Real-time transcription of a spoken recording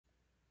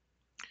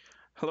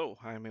Hello,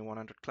 I'm a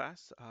 100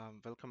 class.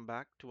 Welcome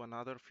back to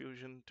another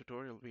Fusion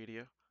tutorial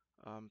video.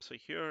 So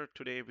here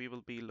today we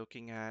will be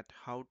looking at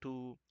how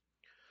to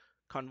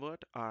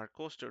convert our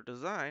coaster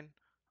design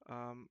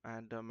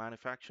and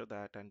manufacture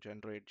that and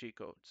generate G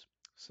codes.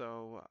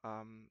 So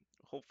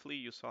hopefully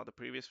you saw the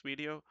previous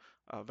video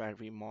where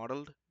we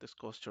modeled this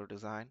coaster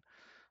design.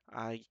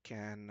 I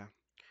can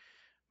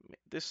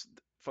this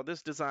for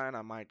this design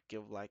I might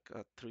give like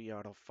a 3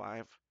 out of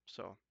 5.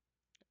 So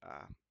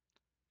uh,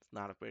 it's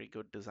not a very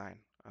good design,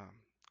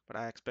 but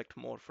I expect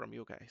more from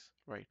you guys,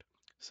 right?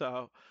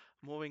 So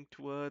moving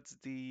towards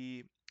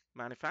the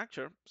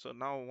manufacture. So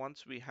now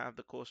once we have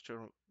the coaster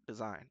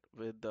designed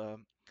with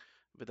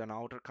an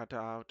outer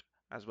cutout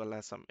as well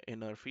as some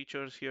inner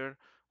features here,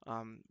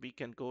 we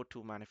can go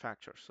to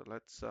manufacture. So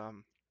let's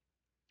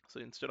so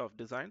instead of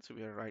design, so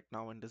we are right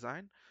now in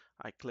design,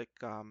 I click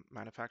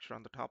manufacture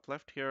on the top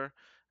left here,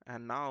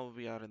 and now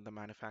we are in the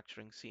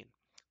manufacturing scene.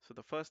 So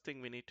the first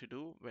thing we need to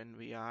do when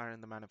we are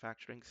in the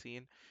manufacturing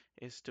scene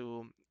is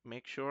to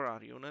make sure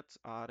our units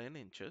are in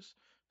inches.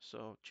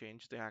 So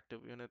change the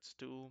active units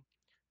to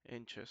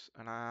inches,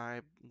 and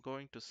I'm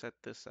going to set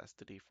this as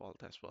the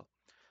default as well.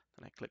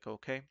 Then I click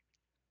OK,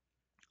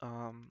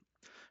 um,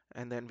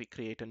 and then we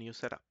create a new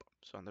setup.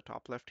 So on the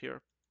top left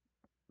here,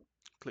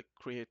 click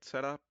create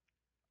setup.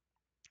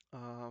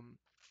 Um,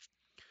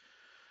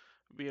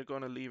 we are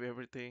going to leave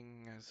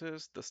everything as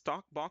is. The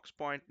stock box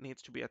point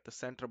needs to be at the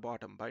center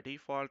bottom. By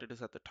default, it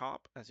is at the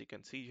top, as you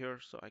can see here.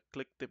 So I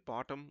click the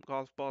bottom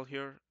golf ball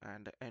here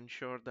and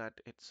ensure that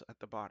it's at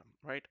the bottom,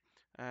 right?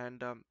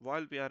 And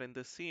while we are in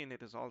this scene,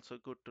 it is also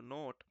good to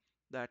note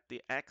that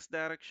the X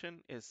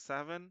direction is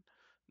 7,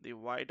 the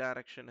Y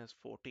direction is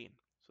 14.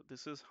 So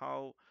this is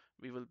how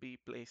we will be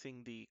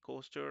placing the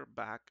coaster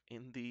back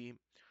in the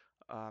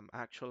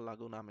actual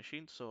Laguna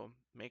machine. So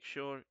make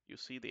sure you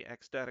see the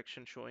X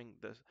direction showing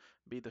this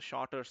be the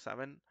shorter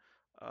 7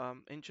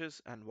 inches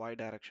and Y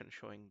direction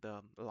showing the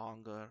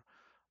longer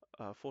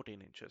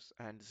 14 inches.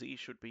 And Z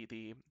should be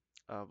the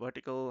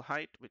vertical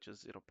height, which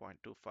is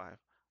 0.25.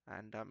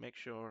 And make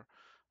sure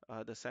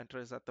the center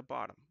is at the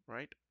bottom,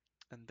 right?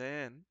 And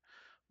then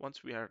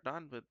once we are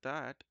done with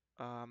that,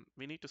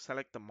 we need to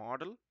select the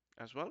model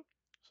as well.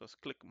 So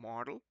click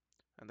model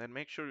and then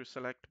make sure you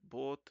select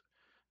both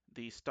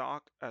the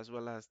stock as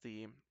well as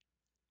the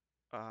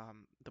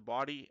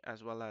body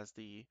as well as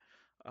the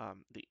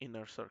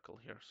inner circle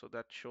here. So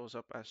that shows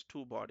up as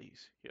two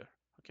bodies here.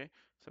 Okay,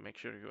 so make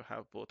sure you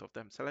have both of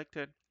them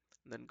selected.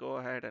 Then go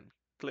ahead and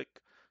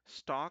click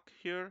stock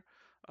here.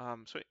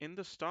 So in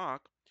the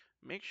stock,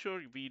 make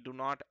sure we do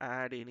not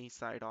add any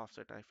side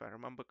offset. If I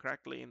remember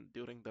correctly,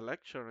 during the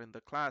lecture in the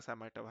class, I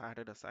might have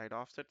added a side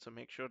offset. So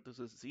make sure this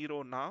is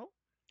 0 now.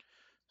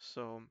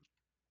 So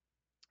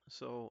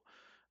so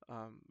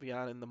we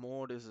are in the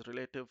mode is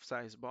relative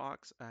size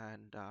box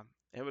and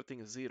everything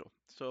is 0.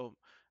 So,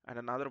 and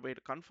another way to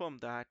confirm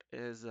that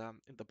is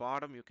in the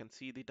bottom you can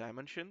see the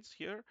dimensions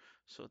here.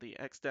 So the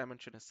X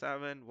dimension is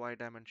 7, Y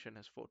dimension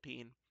is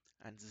 14,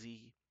 and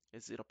Z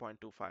is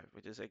 0.25,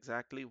 which is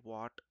exactly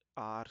what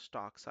our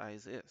stock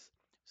size is.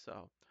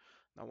 So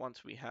now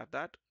once we have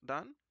that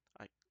done,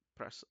 I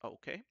press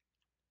OK.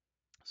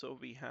 So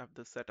we have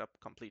the setup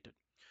completed.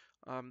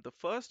 The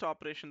first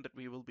operation that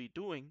we will be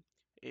doing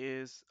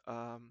is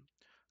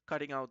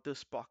cutting out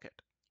this pocket,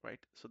 right?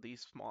 So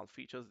these small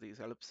features, these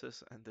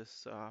ellipses and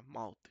this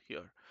mouth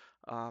here.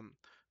 Um,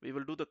 we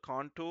will do the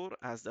contour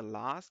as the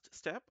last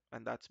step,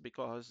 and that's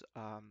because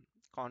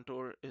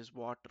contour is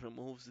what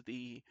removes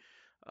the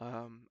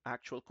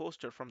actual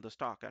coaster from the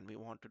stock, and we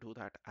want to do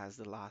that as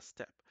the last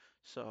step.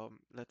 So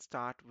let's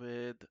start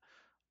with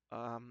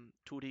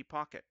 2D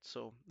pocket.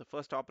 So the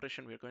first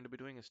operation we're going to be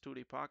doing is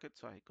 2D pocket.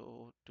 So I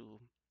go to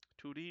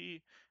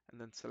 2D and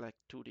then select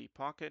 2D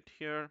pocket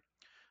here.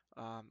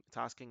 It's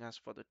asking us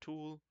for the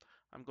tool.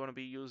 I'm going to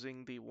be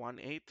using the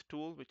 1/8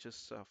 tool, which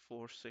is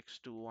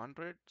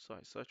 46200. So I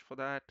search for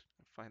that,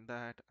 I find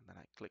that, and then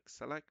I click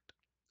select.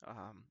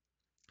 Um,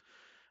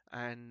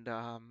 and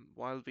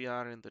while we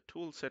are in the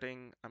tool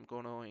setting, I'm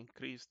going to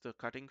increase the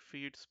cutting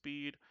feed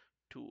speed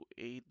to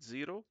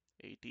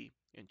 80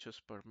 inches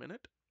per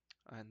minute.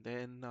 And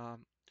then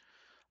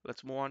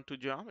let's move on to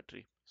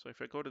geometry. So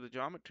if I go to the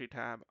geometry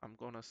tab, I'm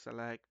going to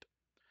select,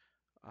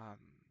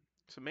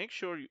 so make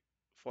sure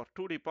for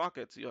 2D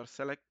pockets, you're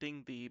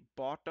selecting the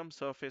bottom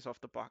surface of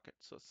the pocket.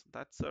 So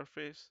that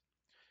surface,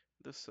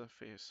 this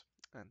surface,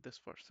 and this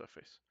first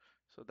surface.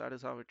 So that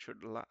is how it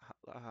should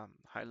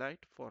highlight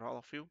for all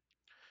of you.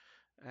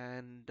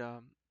 And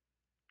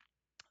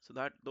so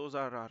that those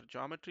are our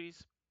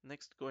geometries.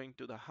 Next, going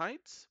to the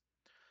heights.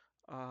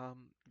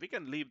 We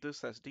can leave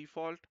this as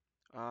default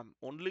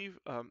only,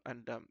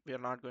 and we are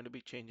not going to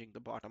be changing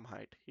the bottom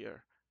height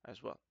here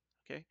as well.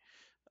 Okay,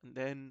 and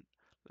then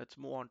let's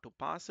move on to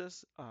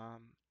passes.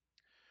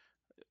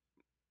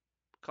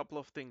 Couple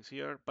of things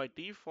here. By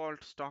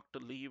default, stock to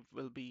leave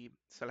will be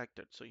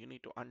selected. So you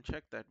need to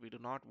uncheck that. We do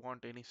not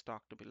want any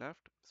stock to be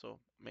left. So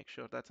make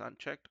sure that's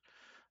unchecked.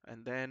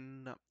 And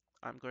then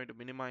I'm going to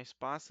minimize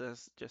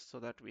passes just so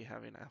that we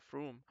have enough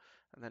room,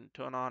 and then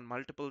turn on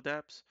multiple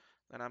depths.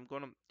 and I'm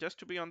gonna, just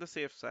to be on the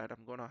safe side,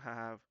 I'm gonna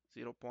have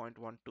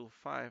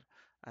 0.125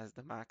 as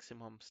the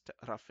maximum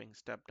roughing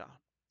step down.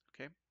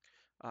 Okay.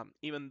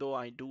 Even though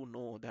I do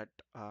know that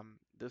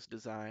this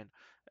design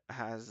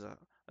has a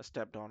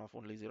step down of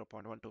only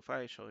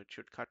 0.125, so it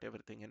should cut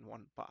everything in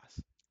one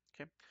pass.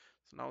 Okay,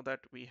 so now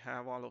that we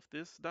have all of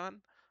this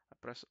done, I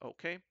press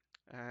OK,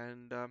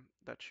 and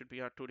that should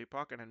be our 2D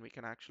pocket, and we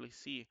can actually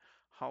see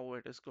how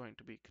it is going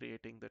to be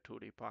creating the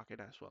 2D pocket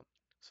as well.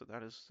 So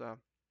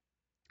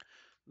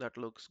that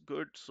looks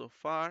good so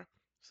far.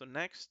 So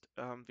next,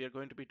 we are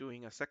going to be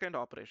doing a second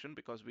operation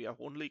because we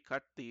have only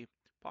cut the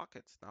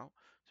pockets now.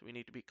 So we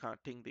need to be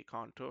cutting the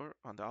contour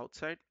on the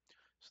outside.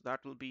 So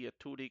that will be a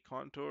 2D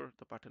contour.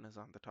 The button is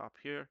on the top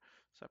here.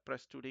 So I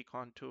press 2D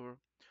contour.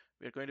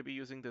 We're going to be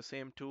using the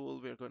same tool.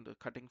 We're going to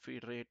cutting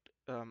feed rate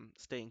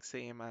staying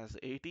same as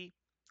 80.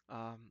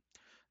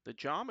 The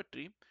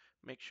geometry,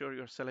 make sure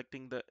you're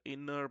selecting the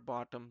inner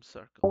bottom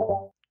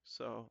circle.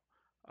 So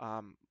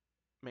um,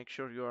 make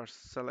sure you are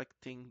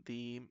selecting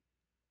the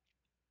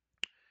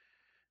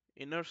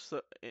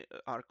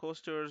our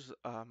coaster's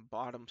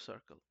bottom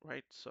circle,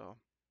 right? So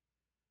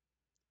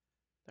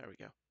there we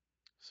go.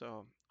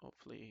 So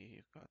hopefully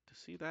you got to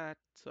see that.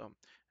 So,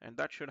 and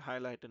that should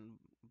highlight in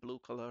blue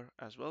color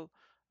as well.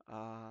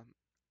 Um,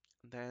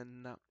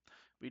 then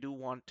we do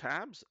want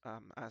tabs.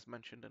 As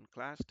mentioned in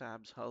class,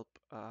 tabs help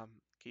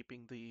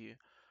keeping the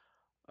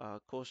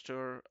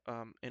coaster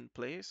in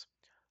place.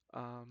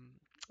 Um,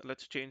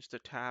 let's change the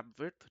tab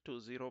width to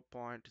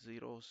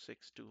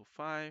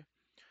 0.0625.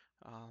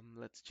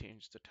 Let's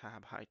change the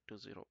tab height to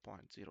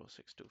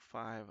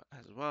 0.0625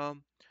 as well.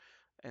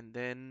 And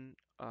then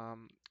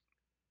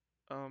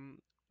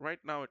right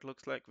now it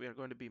looks like we are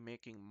going to be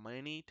making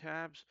many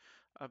tabs.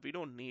 We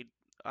don't need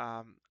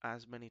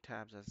as many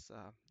tabs as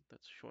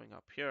that's showing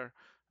up here.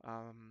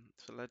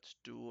 So let's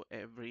do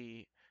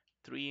every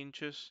 3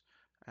 inches,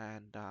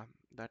 and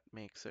that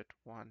makes it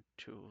 1,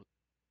 2,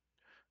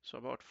 so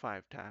about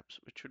 5 tabs,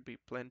 which should be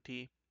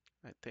plenty,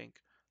 I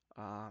think.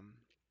 Um,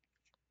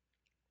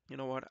 you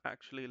know what?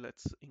 Actually,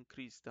 let's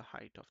increase the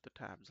height of the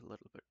tabs a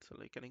little bit. So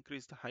you can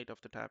increase the height of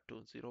the tab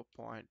to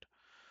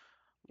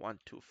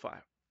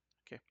 0.125.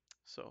 Okay,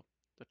 so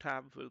the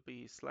tab will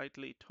be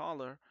slightly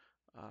taller,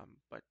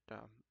 but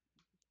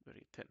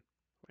very thin,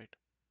 right?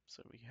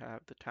 So we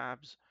have the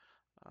tabs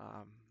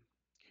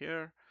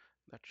here.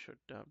 That should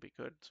be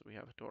good. So we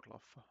have a total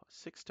of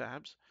 6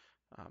 tabs.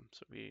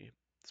 So we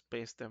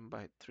space them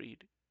by 3.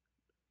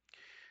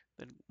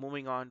 Then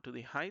moving on to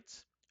the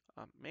heights,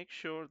 make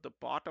sure the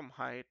bottom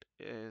height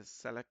is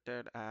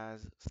selected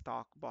as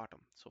stock bottom.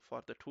 So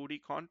for the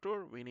 2D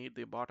contour, we need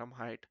the bottom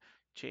height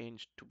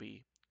changed to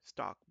be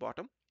stock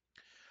bottom.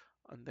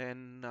 And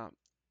then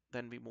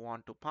we move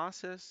on to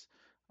passes.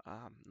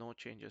 No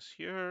changes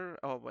here.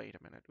 Oh, wait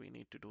a minute. We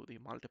need to do the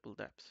multiple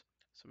depths.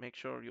 So make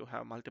sure you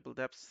have multiple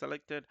depths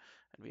selected,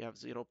 and we have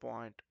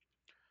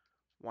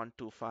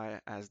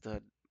 0.125 as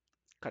the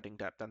cutting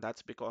depth. And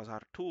that's because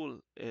our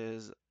tool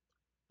is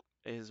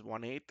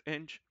 1/8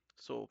 inch.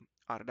 So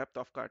our depth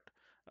of cut,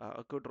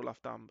 a good rule of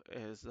thumb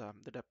is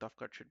the depth of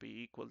cut should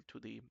be equal to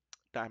the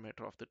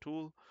diameter of the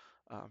tool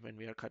when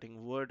we are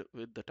cutting wood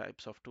with the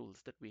types of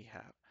tools that we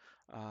have.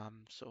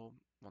 So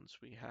once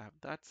we have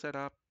that set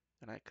up,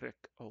 then I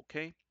click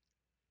OK.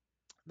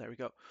 There we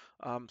go.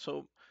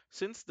 So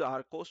since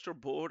our coaster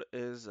board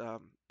is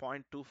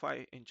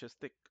 0.25 inches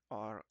thick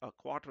or a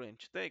 1/4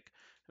 inch thick,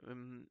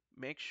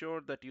 make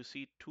sure that you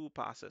see 2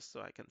 passes.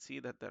 So I can see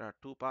that there are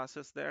 2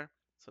 passes there.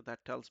 So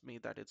that tells me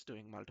that it's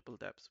doing multiple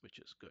depths, which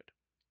is good.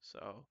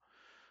 So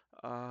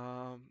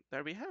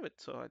there we have it.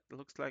 So it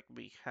looks like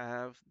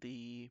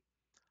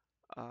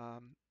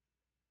um,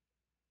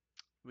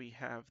 we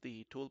have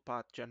the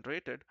toolpath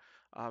generated.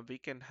 We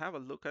can have a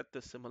look at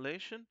the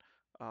simulation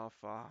of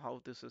how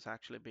this is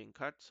actually being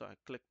cut. So I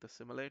click the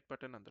simulate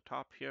button on the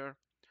top here.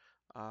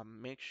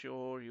 Make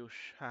sure you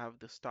have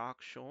the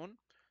stock shown.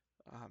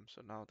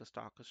 So now the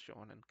stock is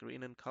shown in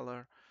green in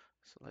color.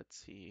 So let's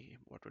see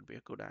what would be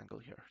a good angle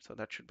here. So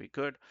that should be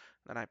good.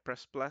 Then I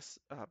press plus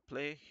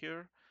play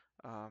here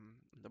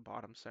in the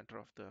bottom center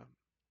of the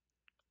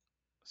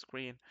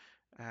screen,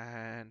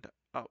 and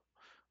oh,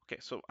 okay,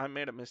 so I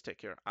made a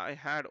mistake here. I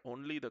had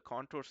only the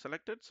contour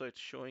selected, so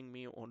it's showing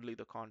me only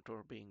the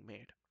contour being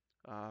made.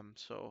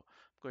 So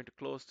I'm going to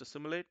close the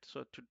simulate.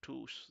 So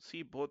to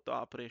see both the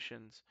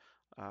operations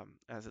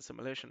as a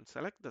simulation,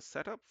 select the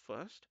setup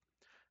first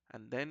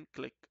and then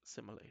click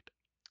simulate.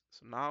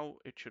 So now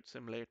it should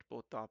simulate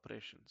both the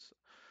operations.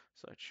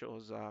 So it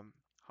shows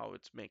how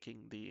it's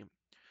making the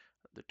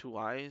 2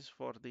 eyes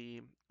for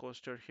the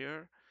coaster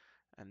here,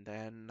 and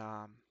then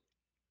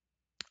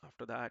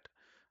after that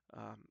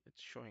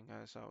it's showing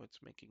us how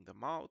it's making the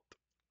mouth.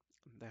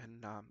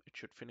 Then it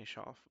should finish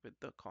off with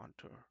the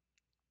contour.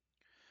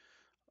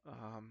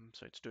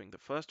 So it's doing the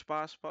first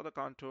pass for the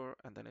contour,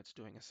 and then it's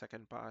doing a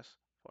second pass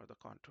for the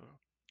contour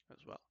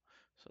as well.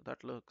 So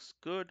that looks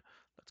good.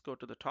 Let's go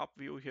to the top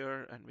view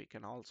here, and we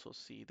can also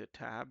see the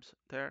tabs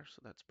there.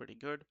 So that's pretty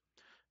good.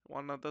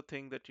 One other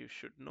thing that you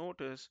should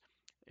notice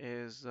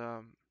is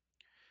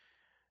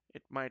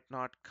it might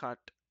not cut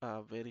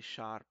a very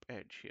sharp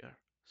edge here.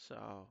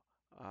 So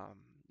um,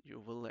 you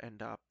will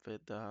end up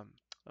with a,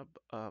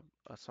 a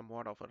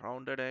somewhat of a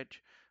rounded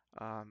edge,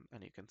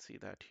 and you can see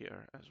that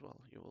here as well.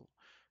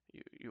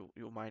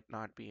 You might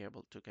not be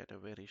able to get a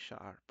very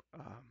sharp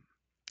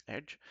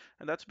edge,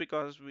 and that's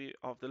because we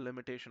of the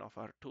limitation of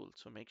our tool.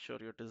 So make sure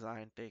your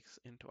design takes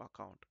into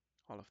account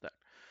all of that.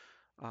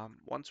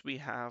 Once we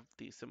have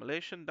the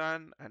simulation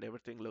done and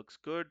everything looks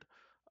good,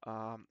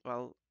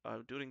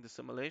 during the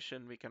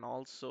simulation, we can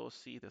also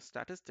see the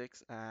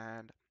statistics,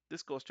 and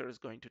this coaster is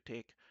going to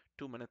take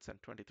 2 minutes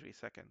and 23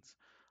 seconds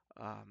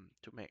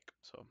to make.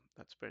 So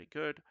that's very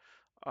good.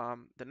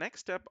 The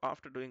next step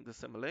after doing the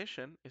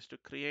simulation is to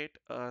create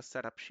a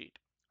setup sheet.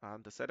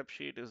 The setup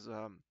sheet is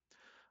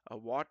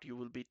what you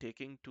will be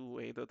taking to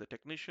either the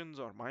technicians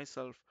or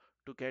myself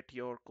to get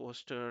your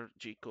coaster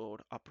G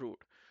code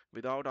approved.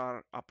 Without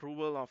our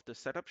approval of the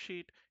setup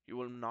sheet, you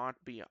will not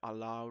be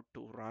allowed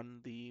to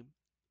run the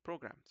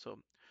program. So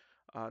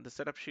the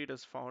setup sheet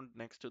is found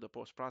next to the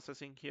post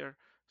processing here.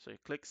 So you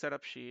click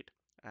setup sheet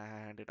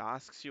and it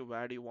asks you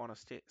where do you want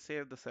to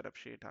save the setup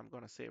sheet. I'm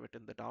going to save it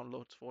in the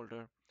downloads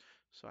folder.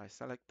 So I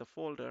select the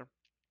folder,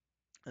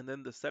 and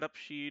then the setup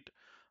sheet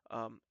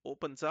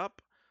opens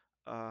up.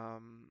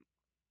 Um,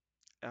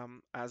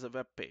 as a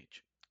web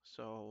page.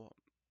 So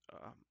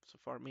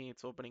for me,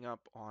 it's opening up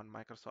on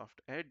Microsoft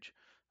Edge,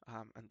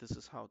 and this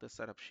is how the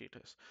setup sheet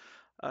is.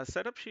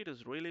 Setup sheet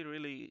is really,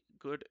 really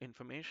good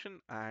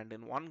information, and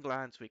in one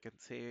glance, we can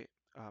say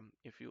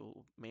if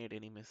you made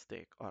any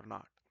mistake or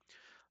not.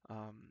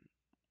 Um,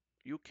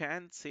 you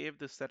can save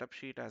the setup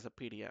sheet as a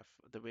PDF.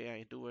 The way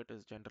I do it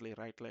is generally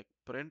right-click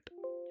print,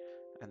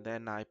 and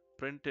then I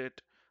print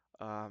it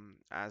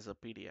as a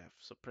PDF.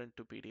 So print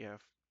to PDF.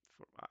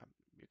 For,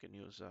 you can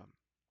use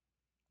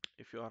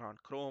if you are on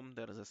Chrome,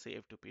 there is a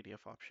save to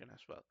PDF option as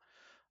well.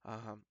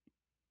 Um,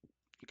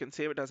 you can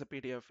save it as a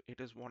PDF.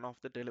 It is one of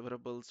the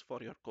deliverables for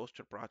your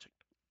coaster project.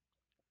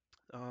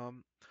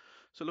 Um,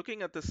 so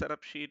looking at the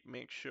setup sheet,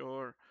 make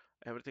sure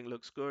everything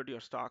looks good. Your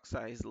stock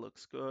size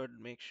looks good.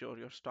 Make sure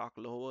your stock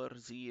lower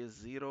Z is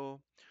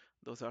 0.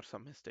 Those are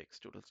some mistakes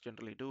students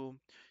generally do.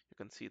 You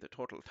can see the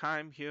total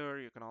time here.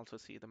 You can also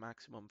see the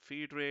maximum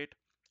feed rate.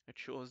 It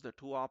shows the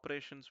two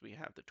operations. We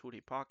have the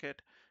 2D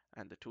pocket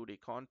and the 2D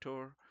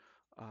contour.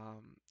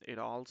 It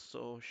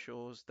also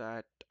shows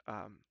that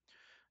um,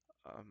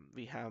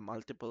 we have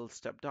multiple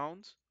step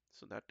downs,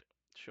 so that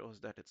shows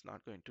that it's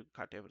not going to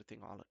cut everything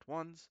all at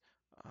once.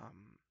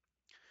 Um,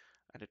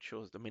 and it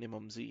shows the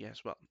minimum Z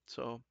as well.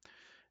 So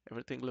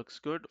everything looks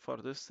good for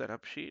this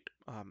setup sheet.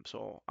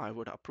 So I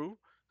would approve.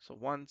 So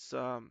once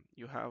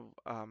you have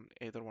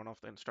either one of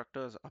the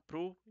instructors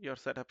approve your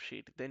setup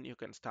sheet, then you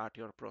can start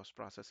your post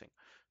processing.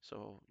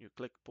 So you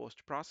click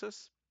post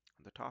process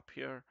on the top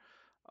here.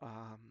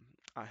 Um,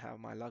 I have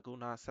my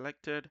Laguna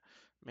selected.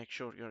 Make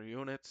sure your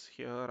units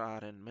here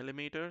are in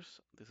millimeters.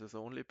 This is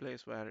the only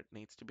place where it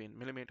needs to be in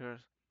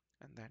millimeters.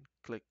 And then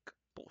click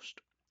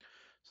post.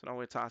 So now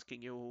it's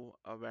asking you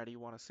where do you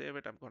want to save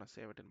it. I'm going to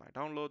save it in my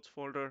downloads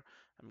folder.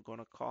 I'm going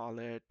to call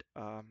it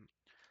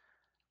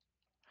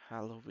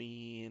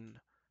Halloween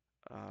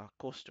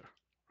coaster,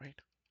 right?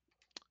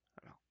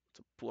 Well, it's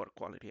a poor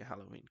quality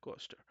Halloween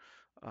coaster.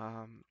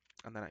 And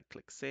then I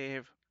click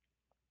save,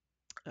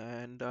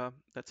 and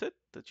that's it.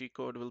 The G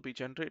code will be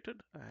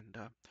generated, and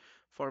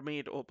for me,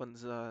 it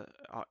opens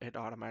it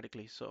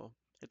automatically. So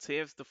it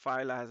saves the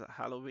file as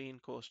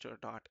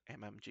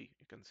halloweencoaster.mmg.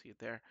 You can see it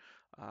there.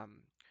 Um,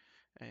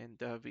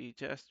 and we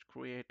just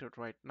created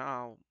right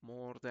now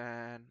more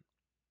than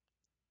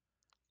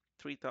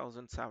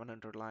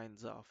 3,700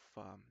 lines of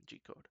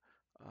G code.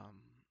 Um,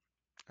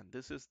 and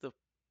this is the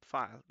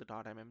file, the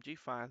 .mmg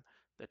file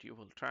that you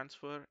will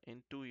transfer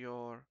into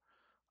your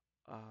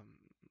um,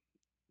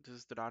 this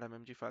is the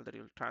 .mmg file that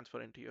you'll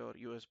transfer into your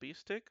USB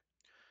stick.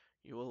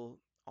 You will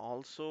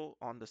also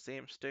on the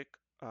same stick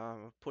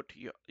put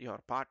your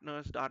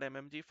partner's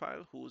 .mmg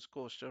file whose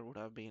coaster would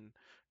have been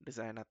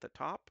designed at the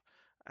top,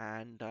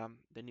 and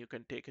then you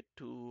can take it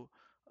to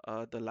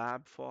the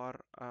lab for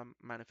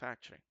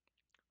manufacturing.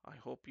 I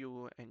hope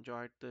you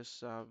enjoyed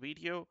this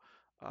video.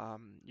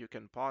 You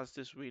can pause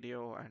this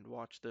video and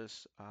watch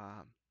this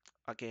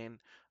again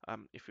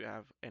if you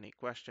have any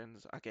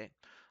questions. Again,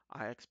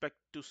 I expect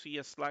to see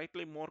a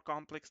slightly more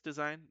complex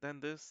design than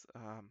this.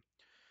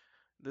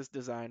 This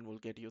design will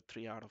get you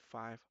 3 out of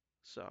 5.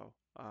 So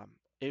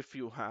if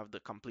you have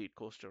the complete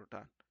coaster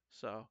done.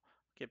 So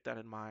keep that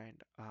in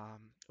mind.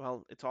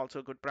 Well, it's also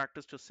a good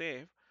practice to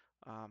save.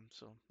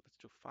 So let's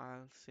do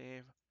file,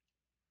 save,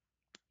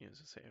 use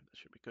a save. That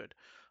should be good.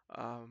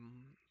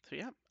 So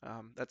yeah,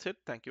 that's it.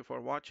 Thank you for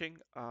watching.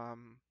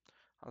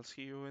 I'll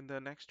see you in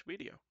the next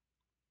video.